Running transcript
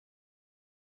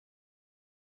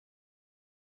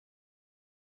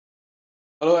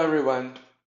Hello everyone.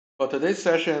 For today's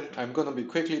session, I'm going to be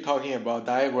quickly talking about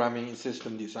diagramming in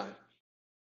system design.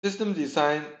 System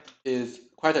design is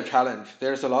quite a challenge.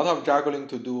 There's a lot of juggling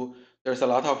to do. There's a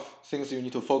lot of things you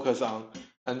need to focus on.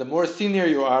 And the more senior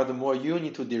you are, the more you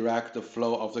need to direct the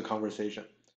flow of the conversation.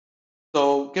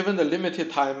 So given the limited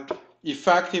time,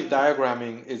 effective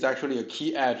diagramming is actually a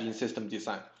key edge in system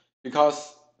design.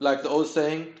 Because like the old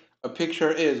saying, a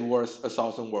picture is worth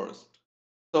 1,000 words.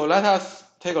 So let us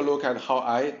take a look at how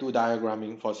I do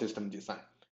diagramming for system design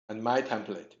and my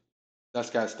template. Let's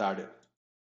get started.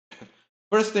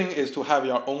 First thing is to have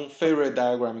your own favorite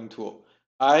diagramming tool.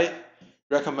 I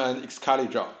recommend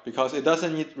Excalibur because it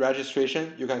doesn't need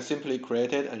registration. You can simply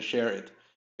create it and share it.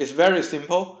 It's very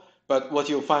simple, but what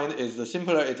you'll find is the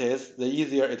simpler it is, the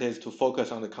easier it is to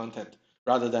focus on the content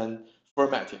rather than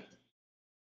formatting.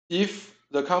 If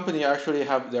the company actually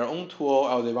have their own tool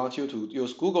or they want you to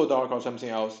use Google Doc or something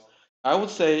else, I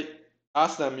would say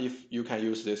ask them if you can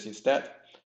use this instead.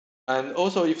 And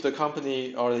also if the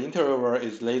company or the interviewer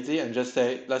is lazy and just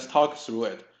say, let's talk through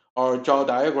it, or draw a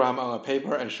diagram on a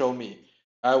paper and show me,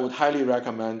 I would highly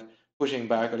recommend pushing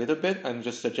back a little bit and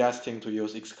just suggesting to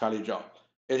use Excalibur.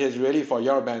 It is really for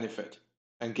your benefit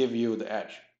and give you the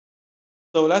edge.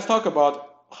 So let's talk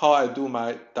about how I do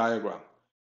my diagram.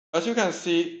 As you can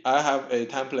see, I have a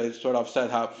template sort of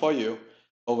set up for you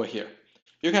over here.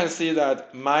 You can see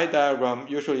that my diagram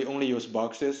usually only use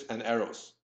boxes and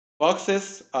arrows.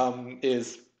 Boxes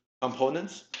is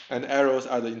components and arrows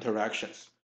are the interactions.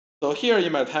 So here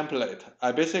in my template,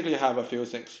 I basically have a few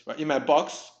things. Right? In my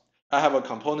box, I have a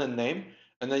component name,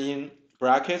 and then in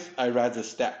brackets, I write the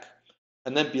stack.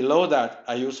 And then below that,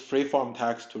 I use freeform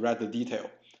text to write the detail.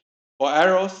 For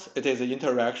arrows, it is an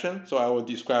interaction, so I will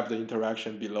describe the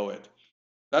interaction below it.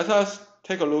 Let us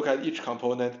take a look at each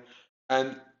component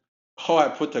and how I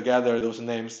put together those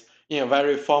names in a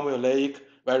very formulaic,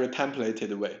 very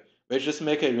templated way, which just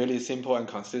make it really simple and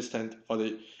consistent for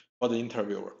the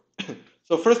interviewer.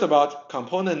 So first about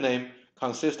component name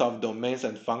consists of domains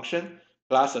and function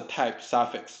plus a type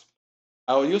suffix.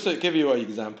 I will give you an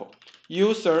example.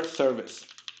 User service.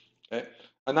 Okay.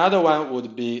 Another one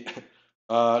would be,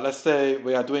 let's say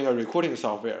we are doing a recruiting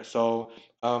software. So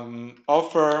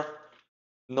offer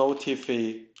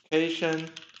notification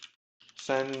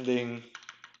sender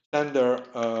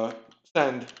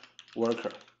send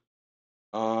worker.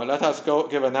 Let us go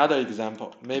give another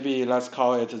example. Maybe let's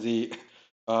call it the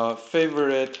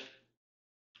favorite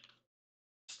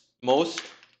most.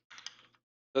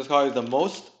 Let's call it the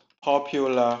most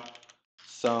popular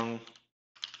song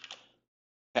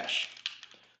hash.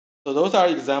 So those are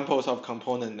examples of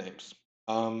component names.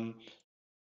 Um,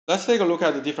 let's take a look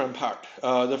at the different part.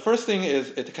 The first thing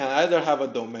is it can either have a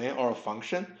domain or a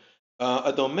function.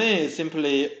 A domain is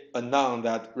simply a noun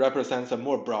that represents a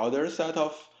more broader set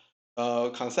of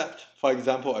concept. For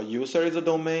example, a user is a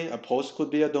domain, a post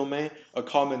could be a domain, a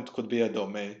comment could be a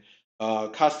domain,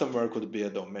 customer could be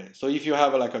a domain. So if you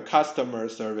have like a customer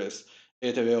service,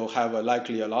 it will have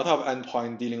likely a lot of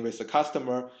endpoint dealing with the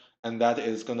customer, and that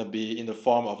is going to be in the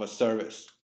form of a service.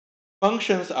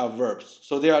 Functions are verbs,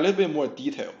 so they are a little bit more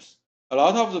details. A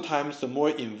lot of the times, the more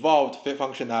involved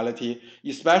functionality,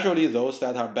 especially those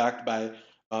that are backed by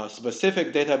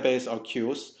specific database or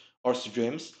queues or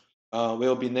streams,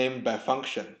 will be named by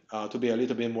function to be a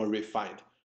little bit more refined.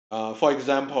 For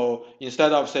example,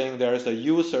 instead of saying there is a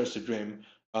user stream,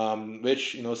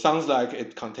 which sounds like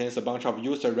it contains a bunch of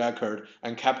user record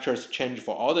and captures change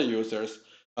for all the users,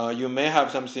 you may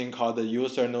have something called the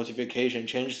user notification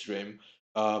change stream,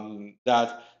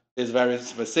 that is very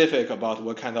specific about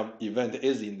what kind of event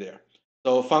is in there.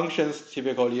 So functions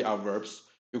typically are verbs.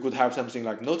 You could have something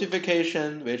like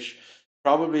notification, which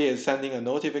probably is sending a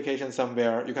notification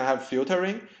somewhere. You can have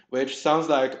filtering, which sounds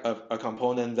like a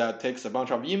component that takes a bunch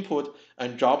of input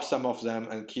and drops some of them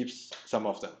and keeps some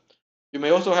of them. You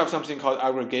may also have something called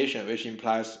aggregation, which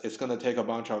implies it's going to take a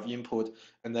bunch of input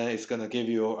and then it's going to give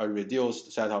you a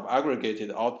reduced set of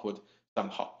aggregated output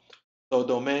somehow. So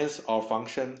domains or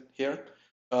function here.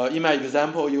 In my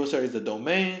example, user is a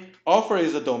domain, offer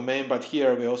is a domain, but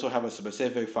here we also have a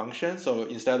specific function. So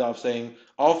instead of saying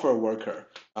offer worker,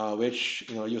 which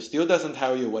you still doesn't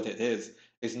tell you what it is,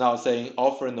 it's now saying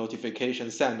offer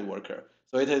notification send worker.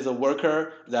 So it is a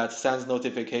worker that sends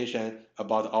notification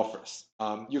about offers.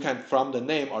 You can, from the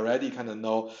name already kind of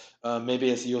know, maybe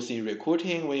it's used in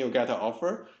recruiting when you get an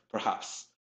offer, perhaps.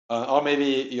 Or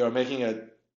maybe you're making a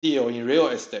deal in real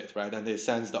estate, right? And it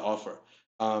sends the offer.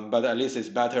 But at least it's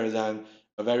better than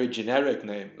a very generic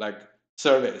name like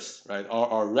service, right?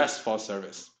 Or RESTful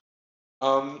service.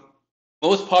 Um,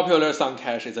 Most popular song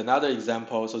cache is another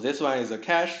example. So this one is a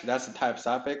cache, that's the type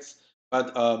suffix.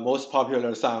 but most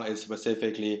popular song is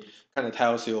specifically kind of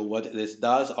tells you what this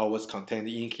does or what's contained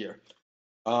in here.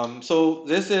 So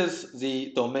this is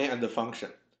the domain and the function.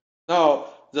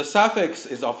 Now, the suffix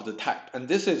is of the type, and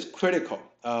this is critical.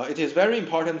 It is very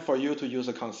important for you to use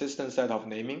a consistent set of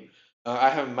naming. I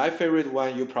have my favorite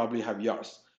one, you probably have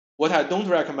yours. What I don't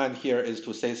recommend here is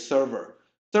to say server.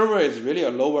 Server is really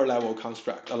a lower level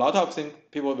construct. A lot of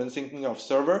people, when thinking of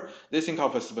server, they think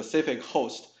of a specific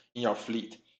host in your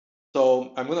fleet.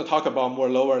 So I'm going to talk about more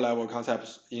lower level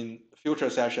concepts in future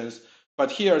sessions. But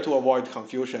here, to avoid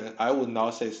confusion, I would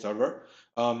not say server.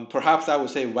 Perhaps I would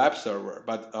say web server,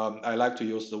 but I like to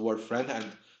use the word front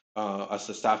end as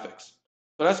a suffix.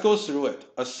 So let's go through it.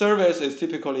 A service is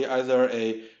typically either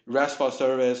a RESTful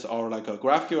service or like a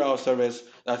GraphQL service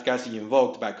that gets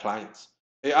invoked by clients.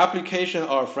 A application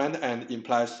or front end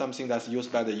implies something that's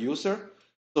used by the user.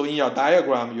 So in your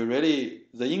diagram,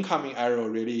 the incoming arrow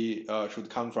really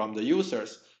should come from the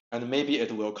users, and maybe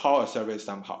it will call a service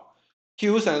somehow.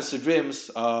 Queues and streams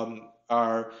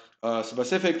are a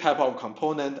specific type of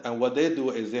component, and what they do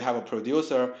is they have a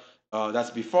producer that's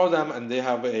before them, and they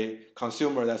have a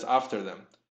consumer that's after them.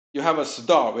 You have a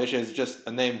store, which is just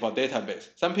a name for database.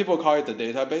 Some people call it a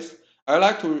database. I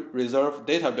like to reserve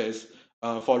database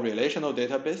for relational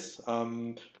database.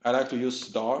 I like to use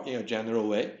store in a general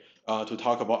way to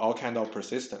talk about all kind of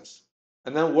persistence.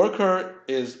 And then worker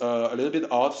is a little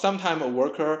bit odd. Sometimes a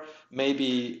worker may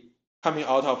be coming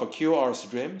out of a queue or a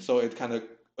stream, so it kind of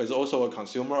is also a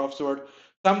consumer of sort.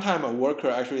 Sometimes a worker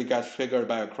actually gets triggered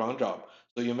by a cron job.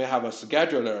 So you may have a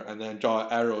scheduler and then draw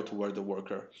an arrow toward the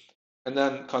worker. And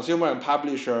then consumer and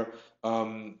publisher,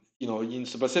 in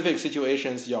specific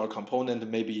situations, your component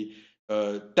may be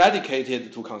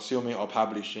dedicated to consuming or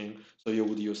publishing, so you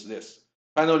would use this.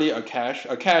 Finally, a cache.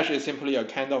 A cache is simply a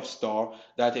kind of store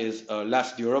that is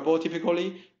less durable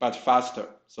typically, but faster.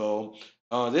 So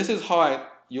this is how I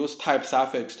use type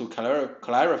suffix to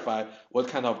clarify what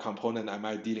kind of component am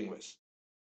I dealing with.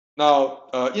 Now,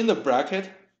 in the bracket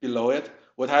below it,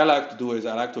 what I like to do is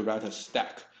I like to write a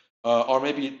stack, or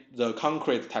maybe the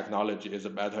concrete technology is a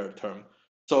better term.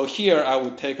 So here I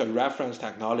would take a reference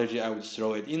technology, I would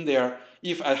throw it in there.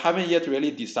 If I haven't yet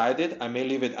really decided, I may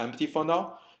leave it empty for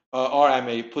now, or I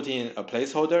may put in a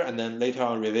placeholder and then later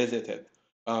on revisit it.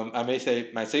 I may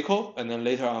say MySQL, and then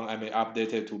later on I may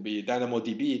update it to be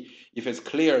DynamoDB if it's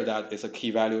clear that it's a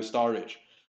key value storage.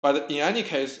 But in any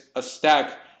case, a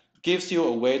stack gives you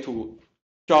a way to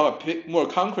draw a more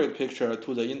concrete picture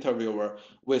to the interviewer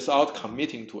without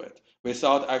committing to it,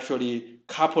 without actually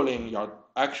coupling your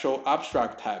actual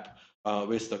abstract type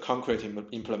with the concrete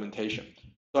implementation.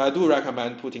 So I do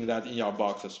recommend putting that in your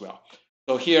box as well.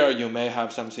 So here you may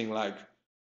have something like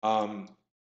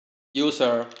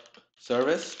user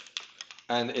service,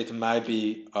 and it might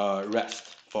be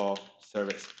REST for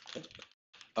service. Okay.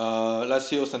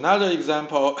 Let's use another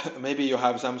example. Maybe you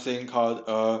have something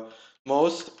called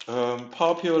most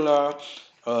popular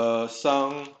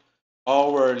sum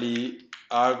hourly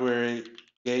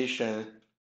aggregation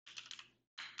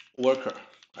worker,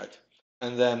 right?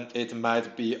 And then it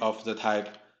might be of the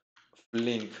type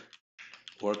link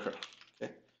worker,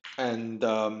 okay? And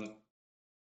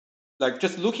like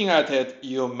just looking at it,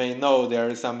 you may know there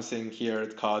is something here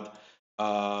called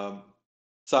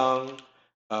sum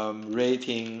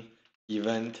rating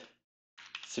event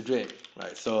stream,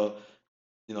 right? So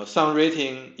some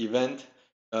rating event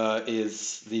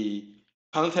is the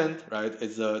content, right?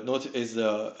 Is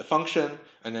a function,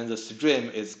 and then the stream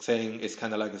is saying it's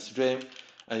kind of like a stream,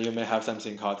 and you may have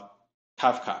something called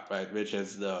Kafka, right, which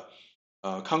is the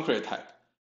concrete type.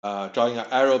 Drawing an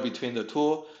arrow between the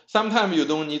two. Sometimes you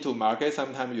don't need to mark it,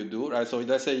 sometimes you do, right? So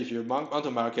let's say if you want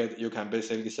to mark it, you can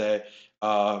basically say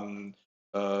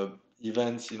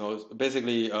events,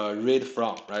 basically read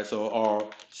from, right? So or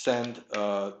send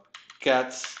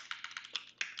gets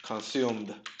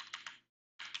consumed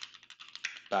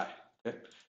by. Okay?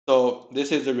 So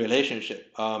this is the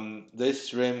relationship. This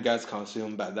stream gets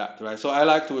consumed by that, right? So I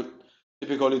like to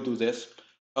typically do this.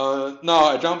 Now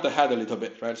I jumped ahead a little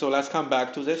bit, right? So let's come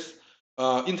back to this.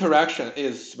 Interaction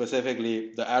is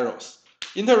specifically the arrows.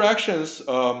 Interactions,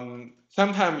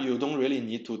 sometimes you don't really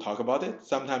need to talk about it.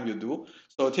 Sometimes you do.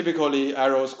 So typically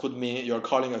arrows could mean you're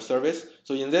calling a service.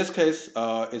 So in this case,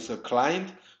 it's a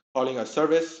client calling a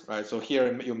service, right? So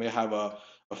here you may have a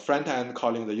front end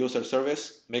calling the user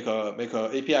service, make a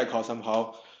API call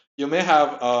somehow. You may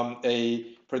have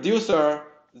a producer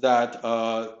that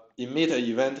emit an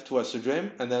event to a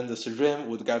stream, and then the stream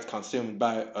would get consumed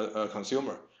by a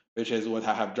consumer, which is what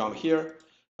I have drawn here.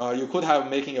 You could have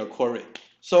making a query.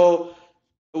 So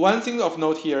one thing of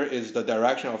note here is the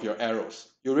direction of your arrows.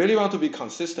 You really want to be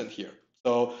consistent here.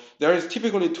 So there is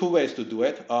typically two ways to do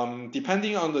it.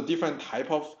 Depending on the different type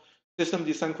of system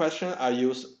design question, I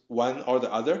use one or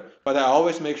the other, but I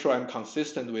always make sure I'm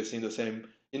consistent within the same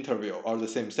interview or the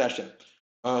same session.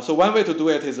 So one way to do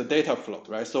it is a data flow,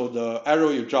 right? So the arrow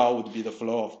you draw would be the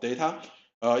flow of data.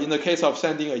 In the case of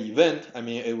sending an event, I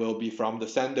mean, it will be from the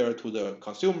sender to the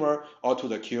consumer or to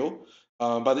the queue.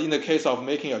 But in the case of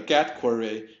making a GET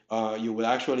query, you would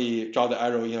actually draw the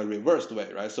arrow in a reversed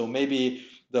way, right? So maybe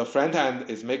the front end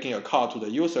is making a call to the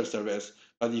user service,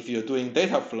 but if you're doing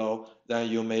data flow, then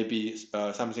you may be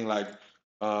something like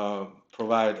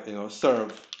provide,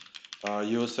 serve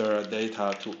user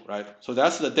data to, right? So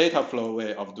that's the data flow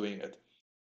way of doing it.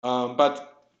 But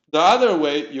the other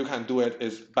way you can do it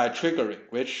is by triggering,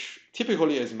 which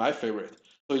typically is my favorite.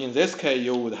 So in this case,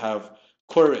 you would have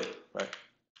query, right,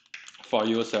 for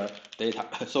user data.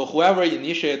 So whoever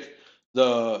initiates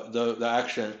the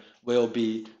action will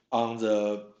be on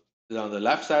the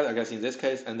left side, I guess in this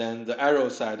case, and then the arrow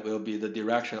side will be the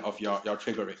direction of your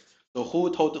triggering. So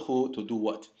who told who to do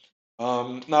what?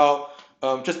 Now,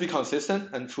 just be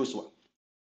consistent and choose one.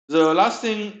 The last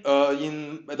thing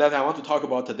that I want to talk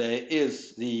about today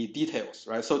is the details,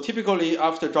 right? So typically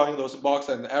after drawing those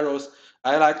boxes and arrows,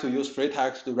 I like to use free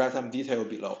text to write some detail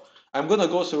below. I'm going to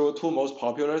go through two most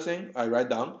popular things I write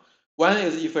down. One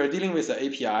is if we're dealing with an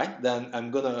API, then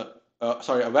I'm going to,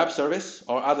 sorry, a web service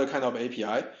or other kind of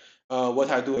API. What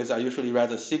I do is I usually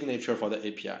write a signature for the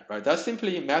API, right? That's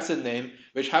simply method name,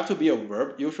 which have to be a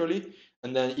verb usually,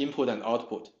 and then input and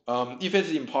output. If it's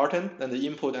important, then the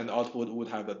input and output would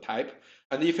have a type.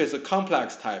 And if it's a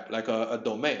complex type, like a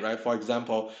domain, right? For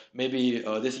example, maybe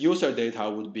this user data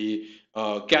would be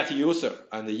get user,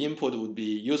 and the input would be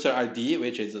user ID,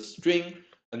 which is a string,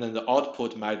 and then the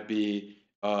output might be,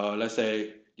 let's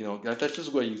say, let's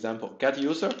just go an example, get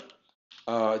user.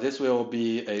 This will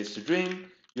be a string,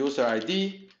 user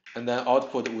ID, and then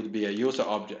output would be a user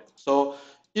object. So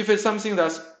if it's something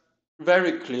that's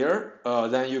very clear,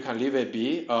 then you can leave it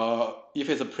be. If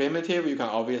it's a primitive, you can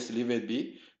obviously leave it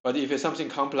be. But if it's something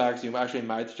complex, you actually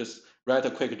might just write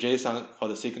a quick JSON for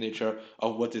the signature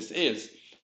of what this is.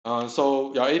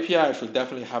 So your API should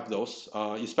definitely have those,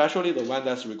 especially the one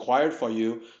that's required for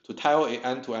you to tell an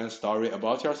end-to-end story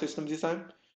about your system design.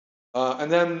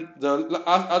 And then the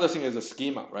other thing is the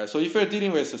schema, right? So if you're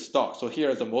dealing with the stock, so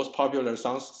here is the most popular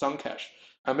song cache.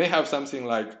 I may have something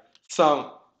like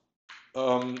song.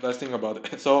 Let's think about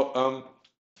it. So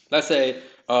let's say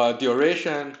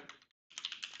duration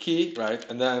key, right?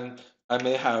 And then I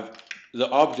may have the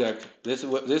object. This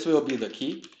will be the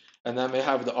key, and I may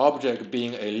have the object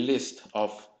being a list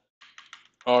of,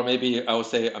 or maybe I would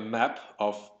say a map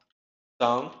of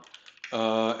song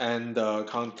and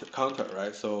counter,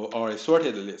 right? So or a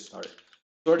sorted list, sorry,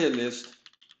 sorted list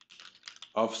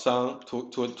of sum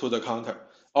to the counter.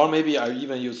 Or maybe I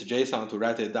even use JSON to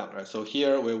write it down, right? So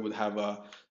here we would have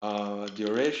a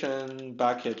duration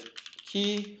bucket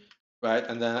key, right?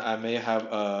 And then I may have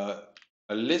a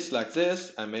list like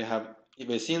this. I may have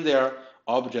within there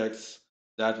objects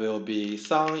that will be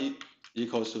sum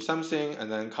equals to something,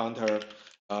 and then counter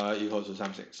equals to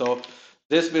something. So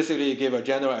this basically give a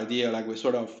general idea, like we're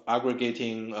sort of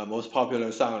aggregating most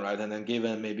popular song, right? And then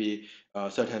given maybe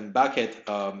certain bucket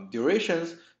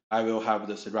durations, I will have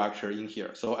the structure in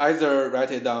here. So either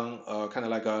write it down kind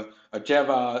of like a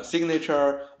Java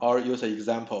signature or use an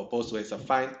example. Both ways are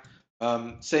fine.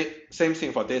 Same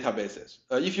thing for databases.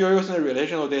 If you're using a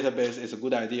relational database, it's a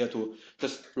good idea to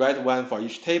just write one for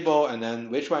each table, and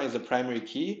then which one is the primary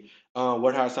key.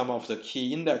 What are some of the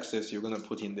key indexes you're going to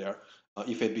put in there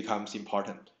if it becomes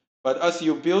important. But as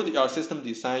you build your system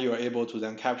design, you're able to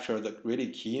then capture the really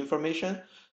key information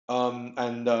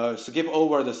and skip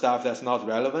over the stuff that's not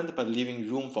relevant, but leaving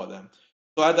room for them.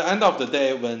 So at the end of the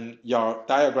day, when your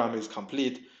diagram is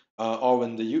complete, or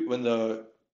when the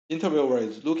interviewer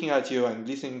is looking at you and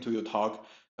listening to you talk,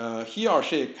 he or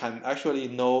she can actually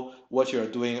know what you're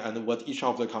doing and what each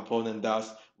of the component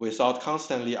does without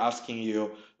constantly asking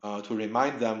you to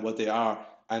remind them what they are.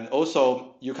 And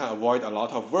also, you can avoid a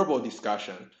lot of verbal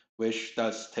discussion, which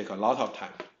does take a lot of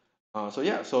time. So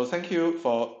yeah, so thank you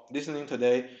for listening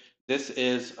today. This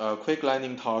is a quick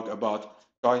lightning talk about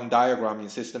drawing diagram in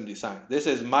system design. This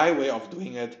is my way of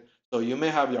doing it. So you may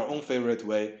have your own favorite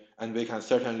way, and we can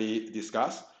certainly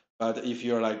discuss. But if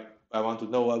you're like, I want to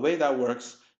know what way that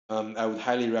works, I would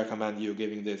highly recommend you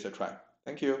giving this a try.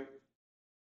 Thank you.